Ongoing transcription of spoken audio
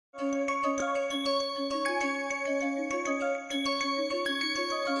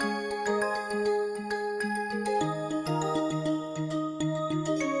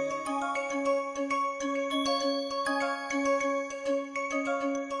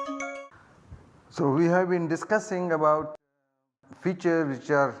So, we have been discussing about features which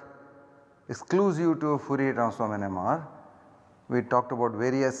are exclusive to Fourier transform NMR. We talked about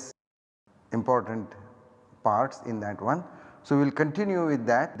various important parts in that one. So, we will continue with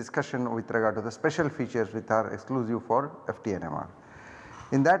that discussion with regard to the special features which are exclusive for FT-NMR.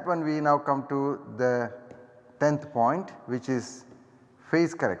 In that one we now come to the 10th point, which is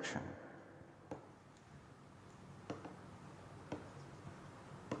phase correction.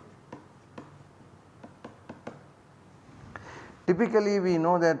 Typically we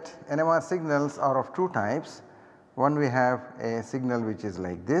know that NMR signals are of two types. One, we have a signal which is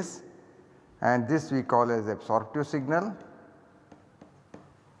like this, and this we call as absorptive signal,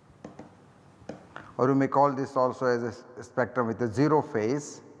 or you may call this also as a spectrum with a 0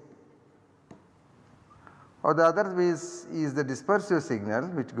 phase, or the other is the dispersive signal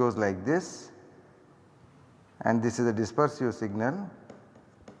which goes like this, and this is a dispersive signal,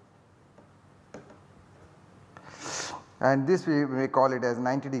 and this we may call it as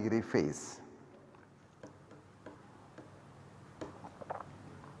 90-degree phase.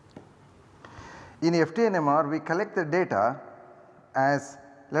 In FT-NMR we collect the data as,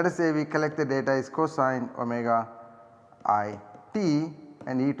 let us say we collect the data is cosine omega I t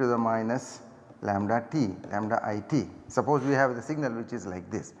and e to the minus lambda t, lambda I t. Suppose we have the signal which is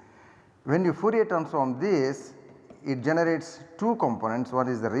like this. When you Fourier transform this, it generates two components, one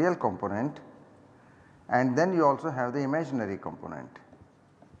is the real component and then you also have the imaginary component.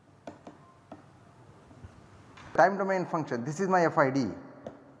 Time domain function, this is my FID.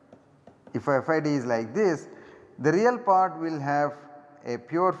 If FID is like this, the real part will have a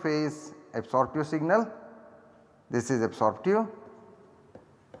pure phase absorptive signal, this is absorptive,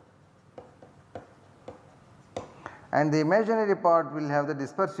 and the imaginary part will have the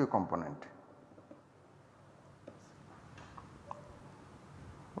dispersive component.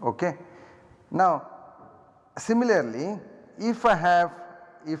 Okay. Now similarly, if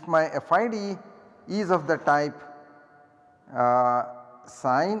my FID is of the type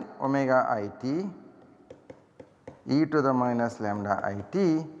sine omega I t e to the minus lambda I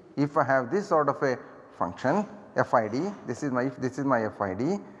t, if I have this sort of a function FID, this is my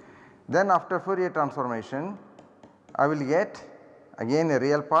FID, then after Fourier transformation I will get again a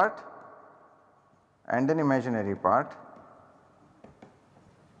real part and an imaginary part,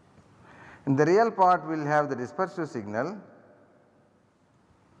 and the real part will have the dispersive signal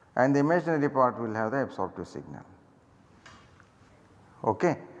and the imaginary part will have the absorptive signal.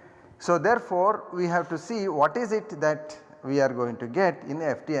 Okay. So therefore we have to see what is it that we are going to get in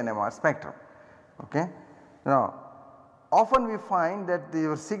FT-NMR spectrum. Okay. Now often we find that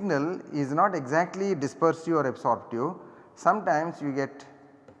your signal is not exactly dispersive or absorptive, sometimes we get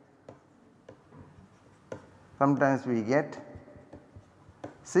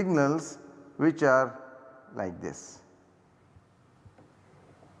signals which are like this.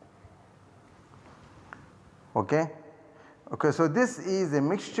 Okay. Okay, so this is a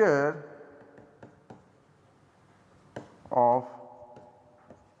mixture of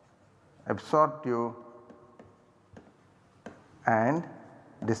absorptive and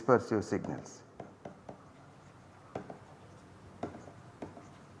dispersive signals.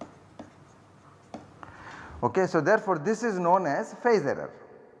 Okay, so therefore this is known as phase error.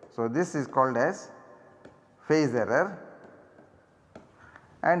 So this is called as phase error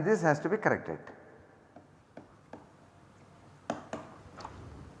and this has to be corrected.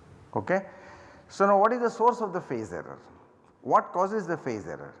 Okay. So now what is the source of the phase error? What causes the phase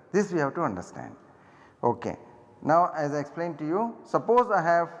error? This we have to understand. Okay. Now as I explained to you, suppose I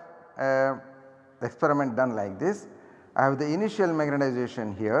have the experiment done like this. I have the initial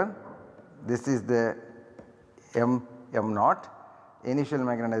magnetization here, this is the m naught, initial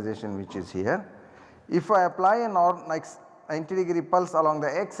magnetization which is here. If I apply a 90-degree pulse along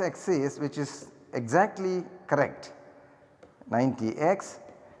the x axis which is exactly correct 90x,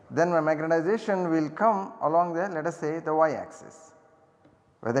 then my magnetization will come along the, let us say, the y axis,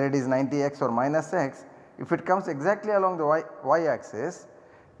 whether it is 90x or minus x. If it comes exactly along the y axis,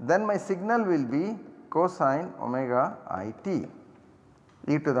 then my signal will be cosine omega I t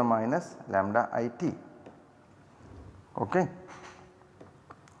e to the minus lambda I t. Okay.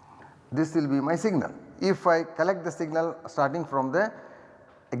 This will be my signal if I collect the signal starting from the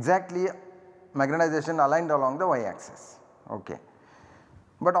exactly magnetization aligned along the y axis. Okay.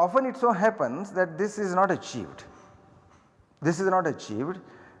 But often it so happens that this is not achieved. This is not achieved,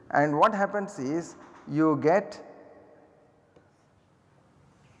 and what happens is you get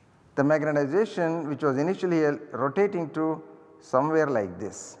the magnetization which was initially rotating to somewhere like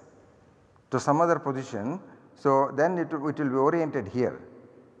this, to some other position. So then it will be oriented here.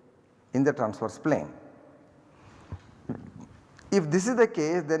 in the transverse plane. If this is the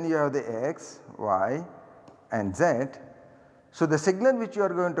case, then you have the x, y and z. So, the signal which you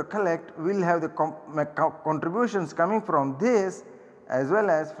are going to collect will have the contributions coming from this as well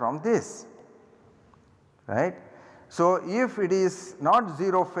as from this, right. So, if it is not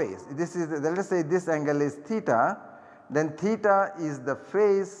 0 phase, this is let us say this angle is theta, then theta is the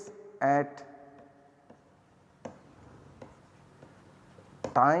phase at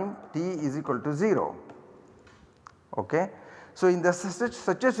time t is equal to 0. Okay. So, in the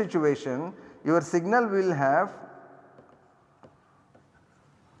such a situation, your signal will have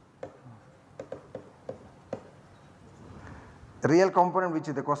real component, which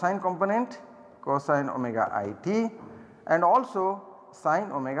is the cosine component, cosine omega I t, and also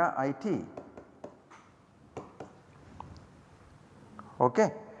sine omega I t.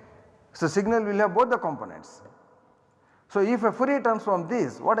 Okay. So, signal will have both the components. So, if a Fourier transform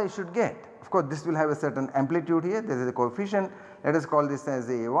this, what I should get? Of course, this will have a certain amplitude here, there is a coefficient, let us call this as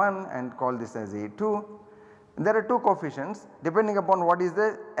A1 and call this as A2. There are 2 coefficients depending upon what is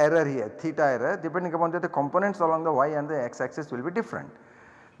the error here, theta error, depending upon that the components along the y and the x axis will be different.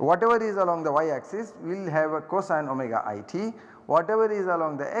 Whatever is along the y axis will have a cosine omega I t, whatever is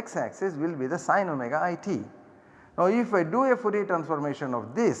along the x axis will be the sine omega I t. Now, if I do a Fourier transformation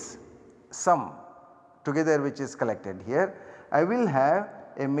of this sum together which is collected here, I will have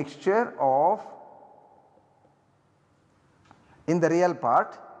a mixture of in the real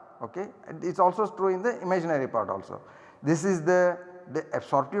part, okay, it is also true in the imaginary part also. This is the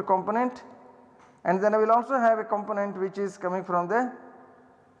absorptive component, and then I will also have a component which is coming from the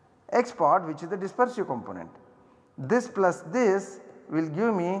x part, which is the dispersive component. This plus this will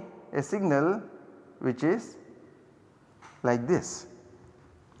give me a signal which is like this.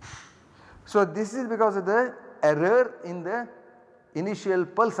 So, this is because of the error in the initial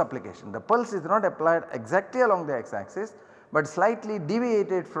pulse application. The pulse is not applied exactly along the x axis, but slightly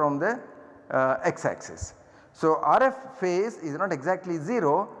deviated from the x axis. So, RF phase is not exactly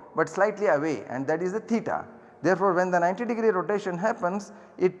 0, but slightly away, and that is the theta. Therefore, when the 90-degree rotation happens,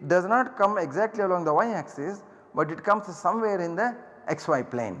 it does not come exactly along the y axis, but it comes somewhere in the xy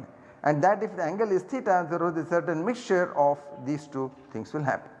plane, and that if the angle is theta, there is a certain mixture of these 2 things will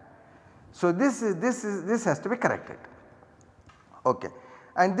happen. So, this has to be corrected, okay,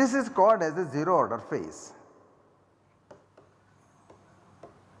 and this is called as a 0 order phase.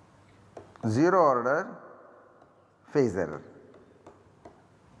 0 order phase error,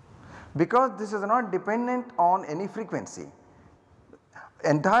 because this is not dependent on any frequency,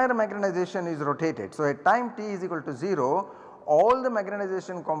 entire magnetization is rotated. So, at time t is equal to 0, all the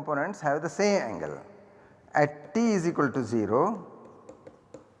magnetization components have the same angle. At t is equal to 0,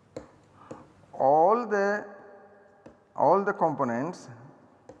 all the components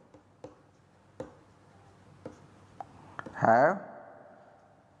have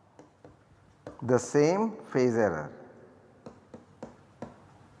the same phase error.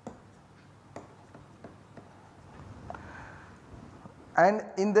 And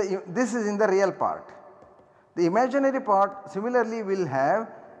in the this is in the real part. The imaginary part similarly will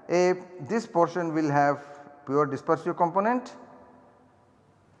have this portion will have pure dispersive component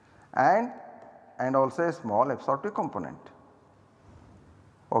and also a small absorptive component.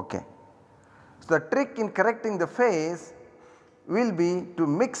 Okay. So, the trick in correcting the phase will be to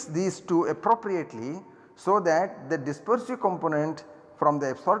mix these 2 appropriately, so that the dispersive component from the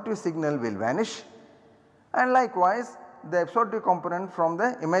absorptive signal will vanish, and likewise the absorptive component from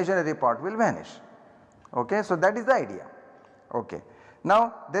the imaginary part will vanish. Okay. So, that is the idea. Okay.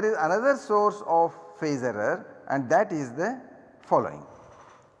 Now, there is another source of phase error, and that is the following.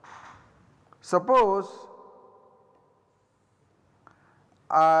 Suppose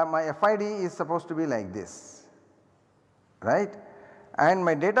my FID is supposed to be like this, right, and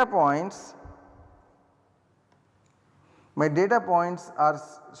my data points are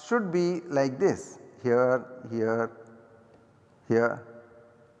should be like this, here, here, here,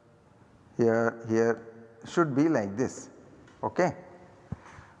 here, here, should be like this. Okay.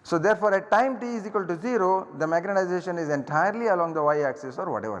 So, therefore, at time t is equal to 0, the magnetization is entirely along the y axis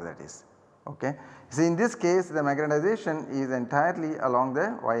or whatever that is. Okay. See, in this case the magnetization is entirely along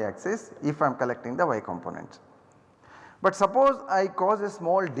the y axis if I am collecting the y components. But suppose I cause a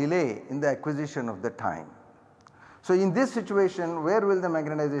small delay in the acquisition of the time. So, in this situation, where will the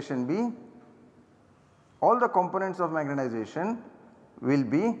magnetization be? All the components of magnetization will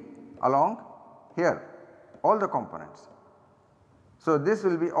be along here, all the components. So, this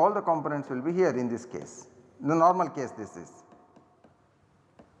will be all the components will be here in this case, the normal case this is.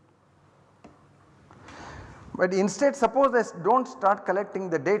 But instead suppose I do not start collecting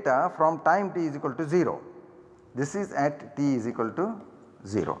the data from time t is equal to 0. This is at t is equal to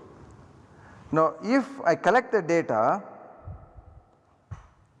 0. Now if I collect the data,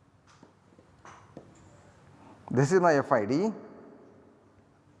 this is my FID,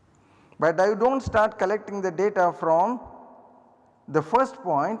 but I do not start collecting the data from the first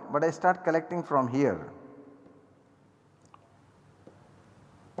point, but I start collecting from here.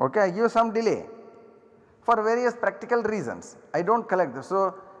 Okay, I give some delay for various practical reasons. I do not collect this.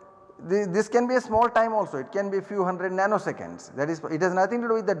 So this can be a small time also, it can be a few hundred nanoseconds, that is, it has nothing to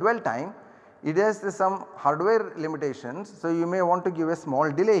do with the dwell time, it has some hardware limitations. So you may want to give a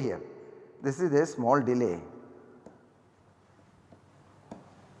small delay here, this is a small delay,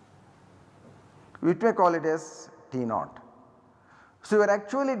 we may call it as T0. So your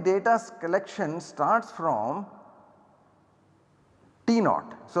actually data collection starts from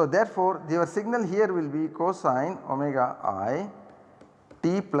T0. So therefore your signal here will be cosine omega I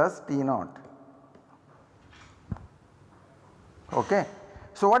t plus T0. Okay.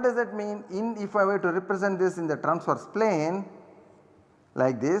 So what does that mean? If I were to represent this in the transverse plane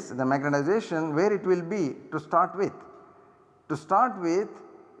like this, the magnetization, where it will be to start with? To start with,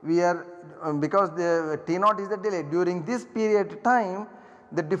 we are because the T0 is the delay, during this period time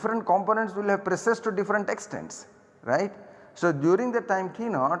the different components will have precessed to different extents, right. So during the time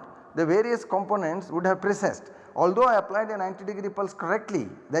T0 the various components would have precessed, although I applied a 90-degree pulse correctly,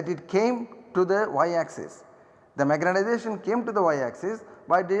 that it came to the y axis, the magnetization came to the y axis,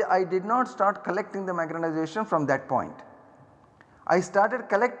 but I did not start collecting the magnetization from that point. I started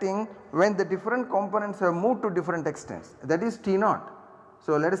collecting when the different components have moved to different extents, that is T0.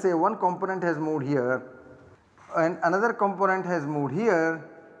 So let us say one component has moved here and another component has moved here,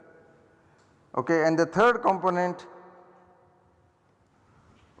 okay, and the third component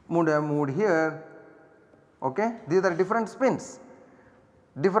would have moved here, okay. These are different spins,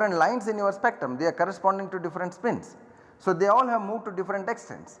 different lines in your spectrum, they are corresponding to different spins. So they all have moved to different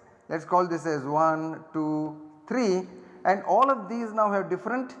extents, let us call this as 1, 2, 3, and all of these now have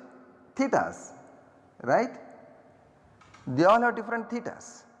different thetas, right. They all have different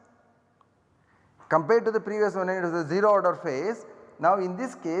thetas. Compared to the previous one, it was a 0 order phase. Now in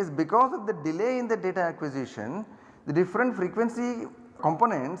this case, because of the delay in the data acquisition, the different frequency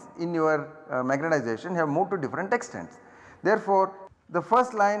components in your magnetization have moved to different extents. Therefore, the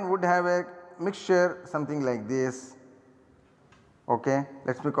first line would have a mixture something like this, okay,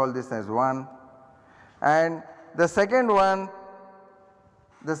 let me call this as 1, and the second one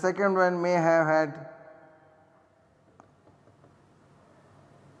may have had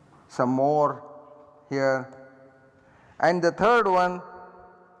some more here, and the third one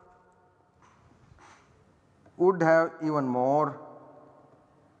would have even more,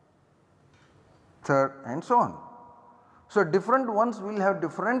 third, and so on. So different ones will have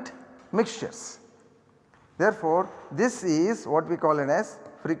different mixtures. Therefore this is what we call it as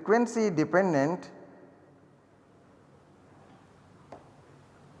frequency dependent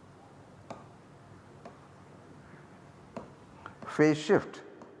phase shift.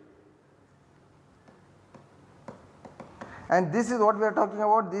 And this is what we are talking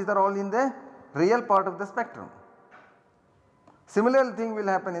about, these are all in the real part of the spectrum. Similar thing will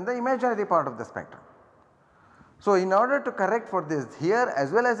happen in the imaginary part of the spectrum. So in order to correct for this here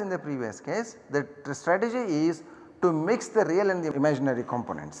as well as in the previous case, the strategy is to mix the real and the imaginary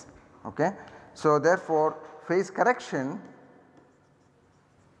components, okay. So therefore phase correction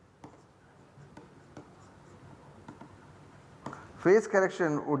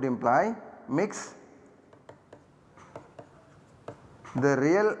would imply mix the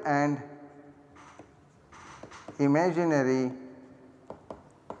real and imaginary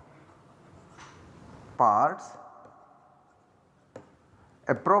parts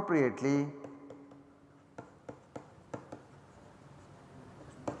appropriately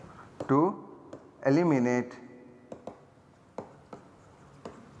to eliminate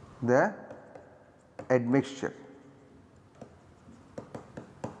the admixture.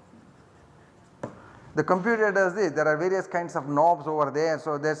 The computer does this, there are various kinds of knobs over there,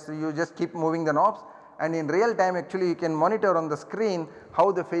 so you just keep moving the knobs, and in real time actually you can monitor on the screen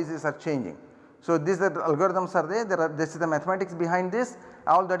how the phases are changing. So these algorithms are there, this is the mathematics behind this,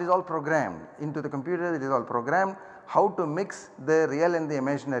 all that is all programmed into the computer, it is all programmed how to mix the real and the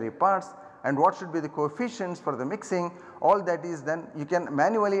imaginary parts and what should be the coefficients for the mixing, all that is done, you can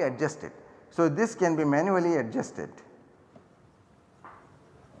manually adjust it. So this can be manually adjusted.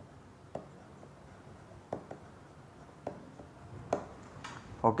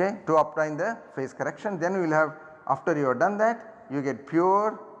 Okay, to obtain the phase correction, then we will have, after you have done that, you get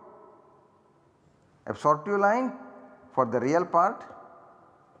pure absorptive line for the real part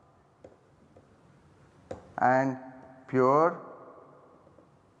and pure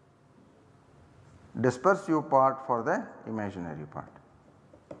dispersive part for the imaginary part.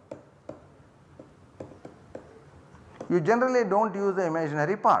 You generally do not use the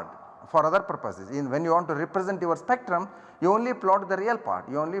imaginary part for other purposes. When you want to represent your spectrum, you only plot the real part,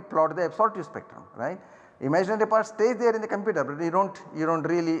 you only plot the absorptive spectrum, right. Imaginary part stays there in the computer, but you do not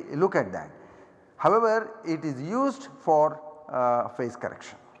really look at that. However, it is used for phase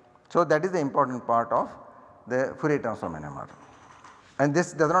correction. So, that is the important part of the Fourier transform NMR, and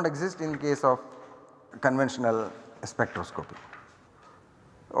this does not exist in case of conventional spectroscopy.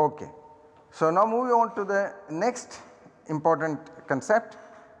 Okay. So, now moving on to the next important concept,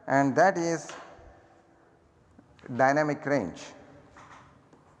 and that is dynamic range.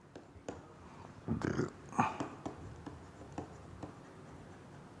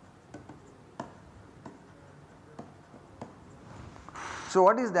 So,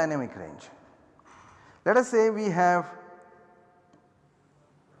 what is dynamic range? Let us say we have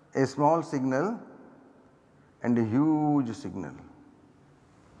a small signal and a huge signal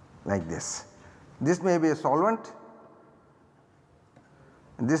like this. This may be a solvent,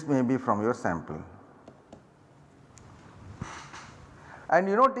 this may be from your sample. And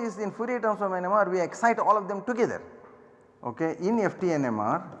you notice in Fourier transform NMR we excite all of them together. Okay. In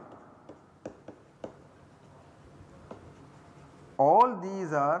FT-NMR all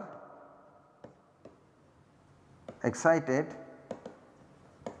these are excited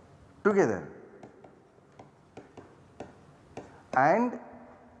together and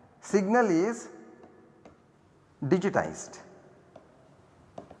signal is digitized.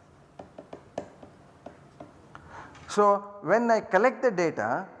 So, when I collect the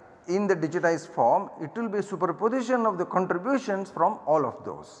data in the digitized form, it will be a superposition of the contributions from all of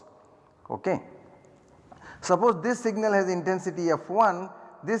those. Okay. Suppose this signal has intensity of 1,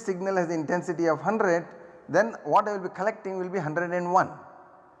 this signal has intensity of 100, then what I will be collecting will be 101.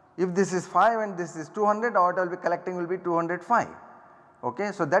 If this is 5 and this is 200, what I will be collecting will be 205.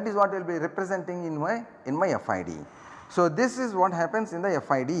 Okay. So, that is what I will be representing in my FID. So, this is what happens in the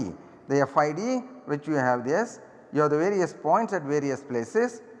FID. The FID which you have this, you have the various points at various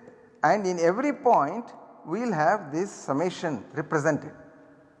places, and in every point we will have this summation represented.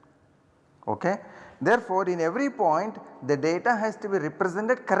 Okay. Therefore, in every point the data has to be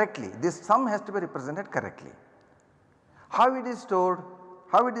represented correctly, this sum has to be represented correctly. How it is stored?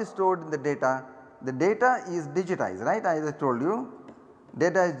 How it is stored in the data? The data is digitized, right, I just told you.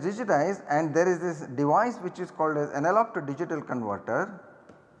 Data is digitized and there is this device which is called as analog to digital converter.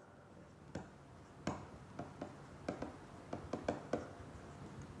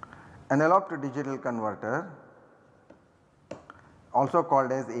 Analog to digital converter, also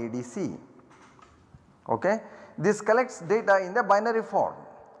called as ADC. Okay. This collects data in the binary form.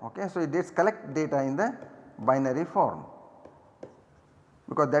 Okay. So, it collects data in the binary form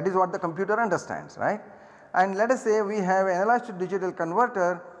because that is what the computer understands, right. And let us say we have an analog to digital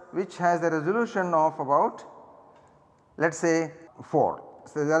converter which has a resolution of about, let us say 4.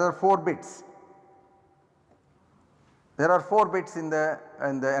 So, there are 4 bits. There are 4 bits in the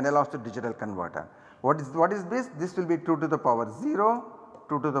analog to digital converter. What is this? This will be 2 to the power 0,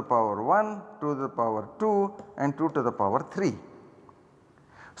 2 to the power 1, 2 to the power 2 and 2 to the power 3.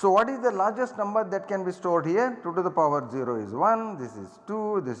 So, what is the largest number that can be stored here? 2 to the power 0 is 1, this is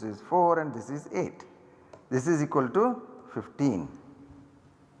 2, this is 4 and this is 8. This is equal to 15.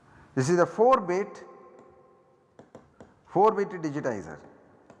 This is a 4 bit digitizer.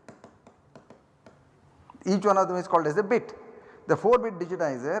 Each one of them is called as a bit. The 4 bit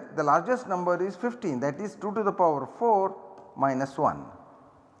digitizer, the largest number is 15, that is 2 to the power 4 minus 1.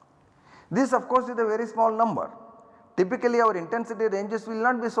 This of course is a very small number. Typically our intensity ranges will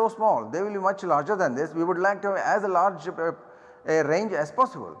not be so small, they will be much larger than this. We would like to have as a large a range as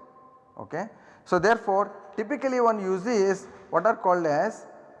possible. Okay. So, therefore, typically one uses what are called as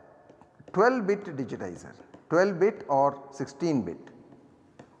 12 bit digitizer, 12 bit or 16 bit.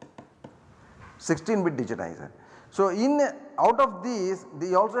 16 bit digitizer. So, out of these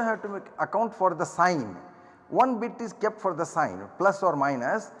they also have to account for the sign. 1 bit is kept for the sign, plus or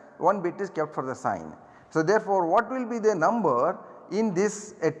minus, 1 bit is kept for the sign. So, therefore, what will be the number in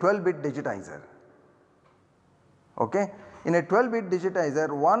this a 12 bit digitizer? Okay. In a 12 bit digitizer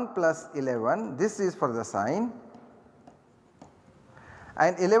 1 plus 11, this is for the sign,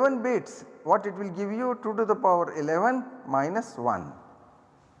 and 11 bits what it will give you? 2 to the power 11 minus 1.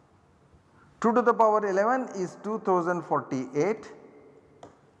 2 to the power 11 is 2048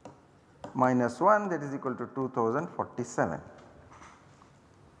 minus 1, that is equal to 2047.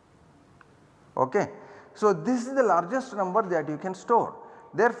 Okay. So, this is the largest number that you can store.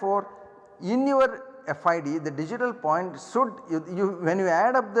 Therefore, in your FID the digital point should when you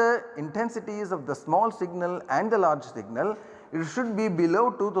add up the intensities of the small signal and the large signal, it should be below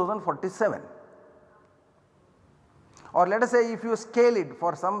 2047. Or let us say if you scale it,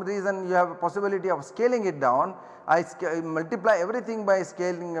 for some reason you have a possibility of scaling it down, I multiply everything by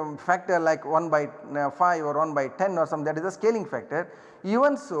scaling factor like 1 by 5 or 1 by 10 or some, that is a scaling factor.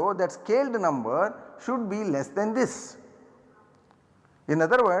 Even so, that scaled number should be less than this. In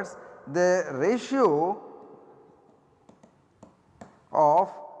other words, the ratio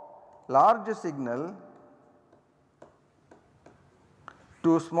of large signal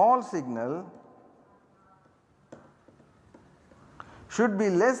to small signal should be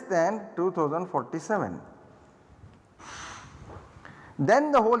less than 2047.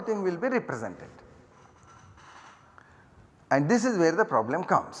 Then the whole thing will be represented, and this is where the problem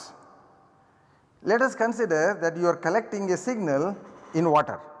comes. Let us consider that you are collecting a signal in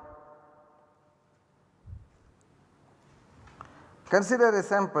water. Consider a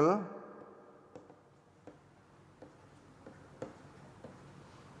sample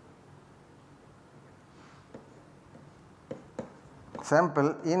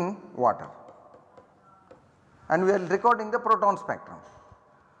in water, and we are recording the proton spectrum.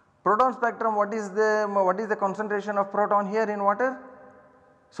 Proton spectrum, what is the concentration of proton here in water?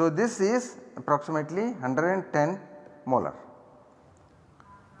 So, this is approximately 110 molar.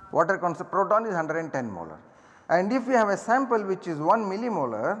 Water proton is 110 molar, and if we have a sample which is 1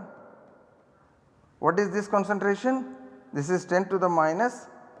 millimolar, what is this concentration? This is 10 to the minus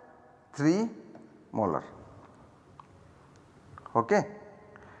 3 molar. Okay.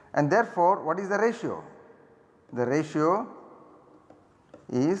 And therefore, what is the ratio? The ratio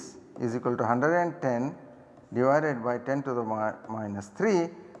is equal to 110 divided by 10 to the minus 3.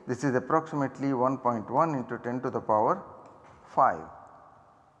 This is approximately 1.1 into 10 to the power 5.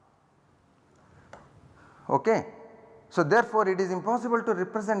 Okay. So, therefore, it is impossible to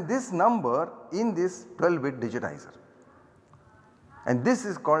represent this number in this 12-bit digitizer, and this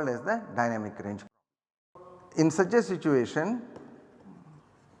is called as the dynamic range. In such a situation,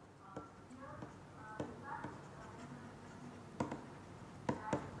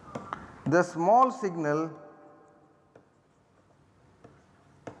 the small signal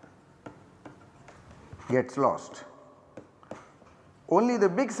gets lost. Only the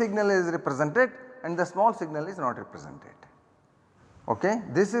big signal is represented and the small signal is not represented. Okay?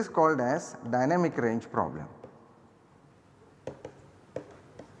 This is called as dynamic range problem.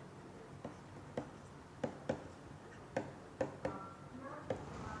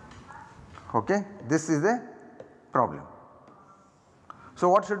 Okay? This is a problem. So,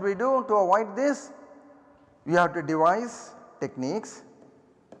 what should we do to avoid this? We have to devise techniques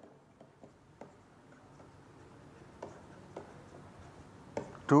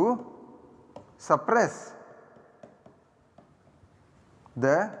to suppress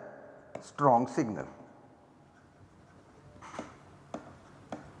the strong signal.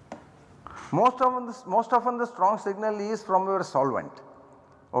 Most often the strong signal is from your solvent.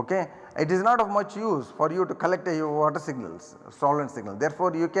 Okay. It is not of much use for you to collect a water signals, solvent signal.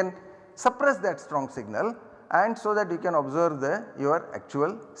 Therefore, you can suppress that strong signal, and so that you can observe your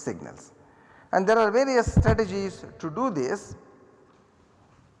actual signals. And there are various strategies to do this.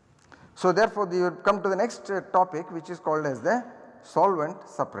 So, therefore, you will come to the next topic, which is called as the solvent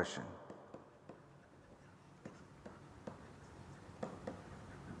suppression.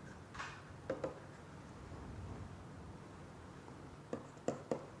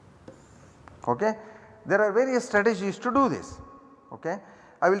 Okay. There are various strategies to do this. Okay.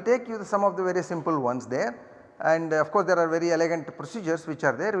 I will take you some of the very simple ones there, and of course there are very elegant procedures which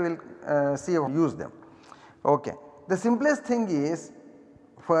are there, we will see how to use them. Okay. The simplest thing is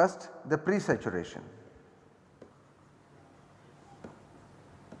first the pre-saturation.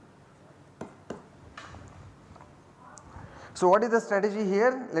 So, what is the strategy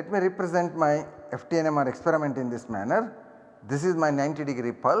here? Let me represent my FT-NMR experiment in this manner. This is my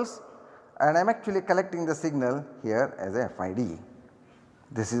 90-degree pulse, and I am actually collecting the signal here as a FID.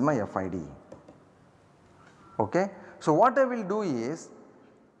 This is my FID. Okay. So, what I will do is,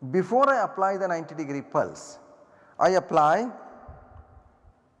 before I apply the 90-degree pulse, I apply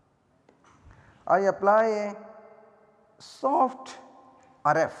a soft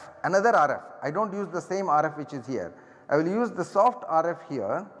RF, another RF. I do not use the same RF which is here. I will use the soft RF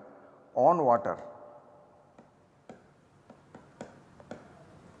here on water.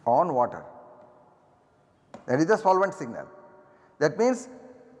 That is the solvent signal. That means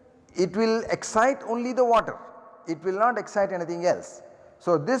it will excite only the water, it will not excite anything else.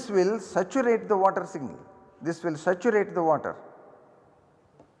 So, this will saturate the water signal, this will saturate the water.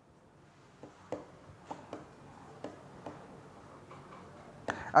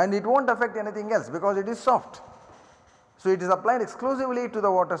 And it will not affect anything else because it is soft. So, it is applied exclusively to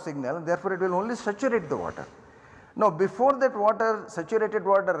the water signal, therefore, it will only saturate the water. Now, before that water, saturated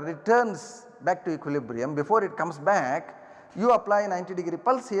water returns back to equilibrium, before it comes back, you apply a 90-degree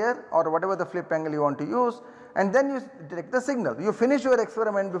pulse here or whatever the flip angle you want to use, and then you detect the signal. You finish your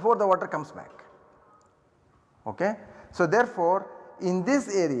experiment before the water comes back. Okay. So, therefore, in this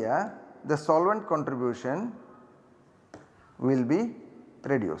area the solvent contribution will be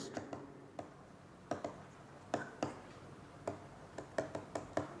reduced.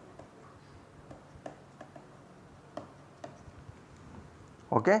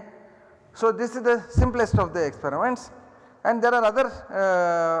 Okay. So, this is the simplest of the experiments, and there are other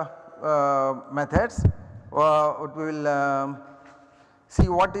methods. We will see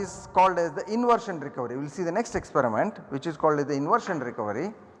what is called as the inversion recovery. We will see the next experiment which is called as the inversion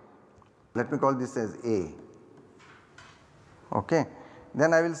recovery. Let me call this as A. Okay.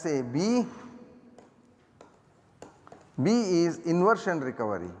 Then I will say B. B is inversion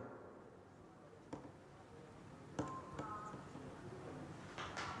recovery.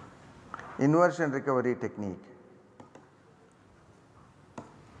 Inversion recovery technique.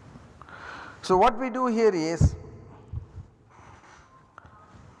 So, what we do here is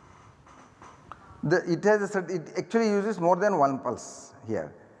it actually uses more than one pulse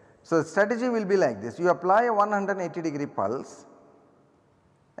here. So, the strategy will be like this: you apply a 180-degree pulse,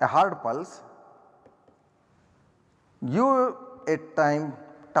 a hard pulse, give a time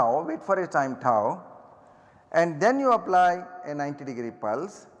tau, wait for a time tau, and then you apply a 90-degree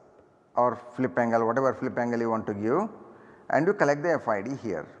pulse or flip angle, whatever flip angle you want to give, and you collect the FID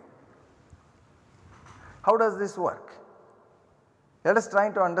here. How does this work? Let us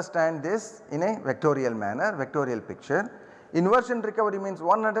try to understand this in a vectorial manner, vectorial picture. Inversion recovery means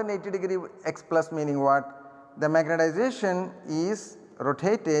 180 degree x plus, meaning what? The magnetization is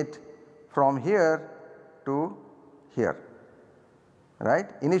rotated from here to here, right.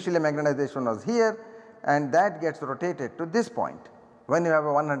 Initially magnetization was here and that gets rotated to this point when you have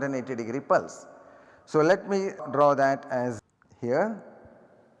a 180 degree pulse. So, let me draw that as here.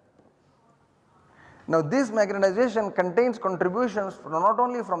 Now, this magnetization contains contributions not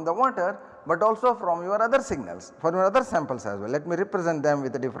only from the water, but also from your other signals, from your other samples as well. Let me represent them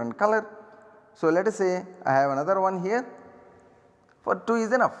with a different color. So, let us say I have another one here, for 2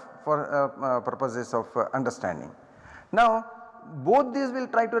 is enough for purposes of understanding. Now, both these will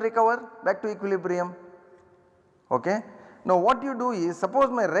try to recover back to equilibrium. Okay. Now, what you do is, suppose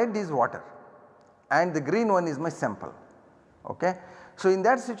my red is water and the green one is my sample. Okay. So, in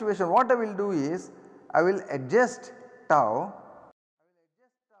that situation what I will do is, I will adjust tau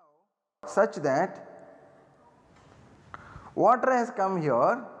such that water has come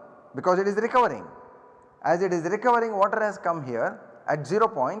here because it is recovering. As it is recovering, water has come here at 0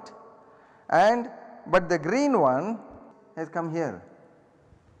 point, and but the green one has come here.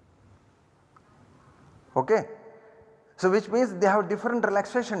 Okay. So, which means they have different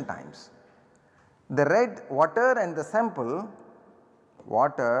relaxation times. The red water and the sample,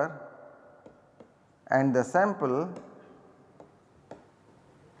 water and the sample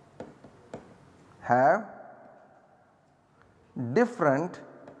have different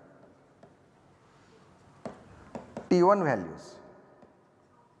T1 values,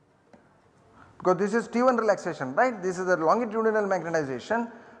 because this is T1 relaxation, right. This is the longitudinal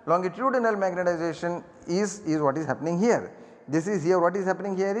magnetization. Longitudinal magnetization is what is happening here. This is here, what is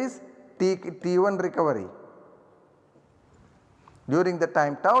happening here is T1 recovery. During the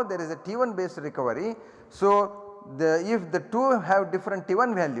time tau there is a T1 based recovery. So, if the two have different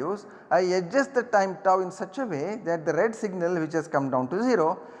T1 values, I adjust the time tau in such a way that the red signal which has come down to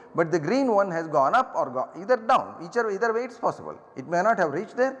 0, but the green one has gone up or either down, either way it is possible. It may not have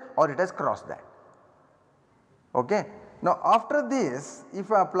reached there or it has crossed that. Okay. Now, after this,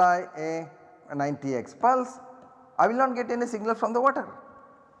 if I apply a 90x pulse, I will not get any signal from the water.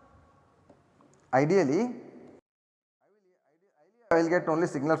 Ideally, I will get only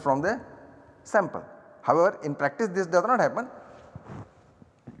signal from the sample. However, in practice this does not happen.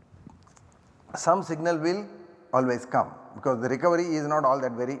 Some signal will always come because the recovery is not all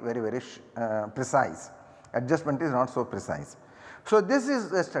that very precise. Adjustment is not so precise. So, this is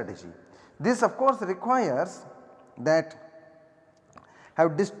the strategy. This of course requires that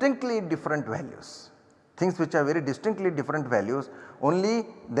have distinctly different values, things which are very distinctly different values, only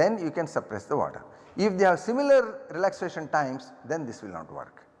then you can suppress the water. If they have similar relaxation times, then this will not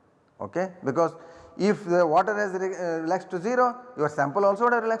work, okay, because if the water has relaxed to 0, your sample also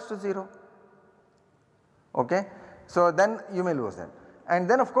would have relaxed to 0. Okay. So then you may lose that. And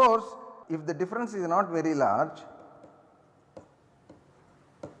then of course if the difference is not very large,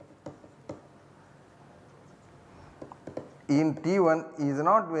 in T1 is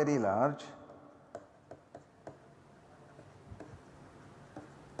not very large,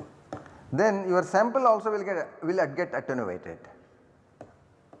 then your sample also will get attenuated.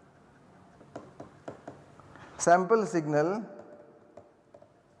 Sample signal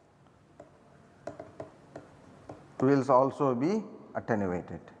will also be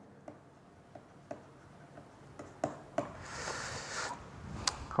attenuated.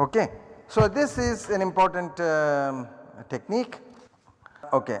 Okay. So this is an important technique.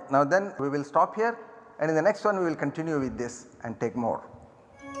 Okay. Now then we will stop here, and in the next one we will continue with this and take more.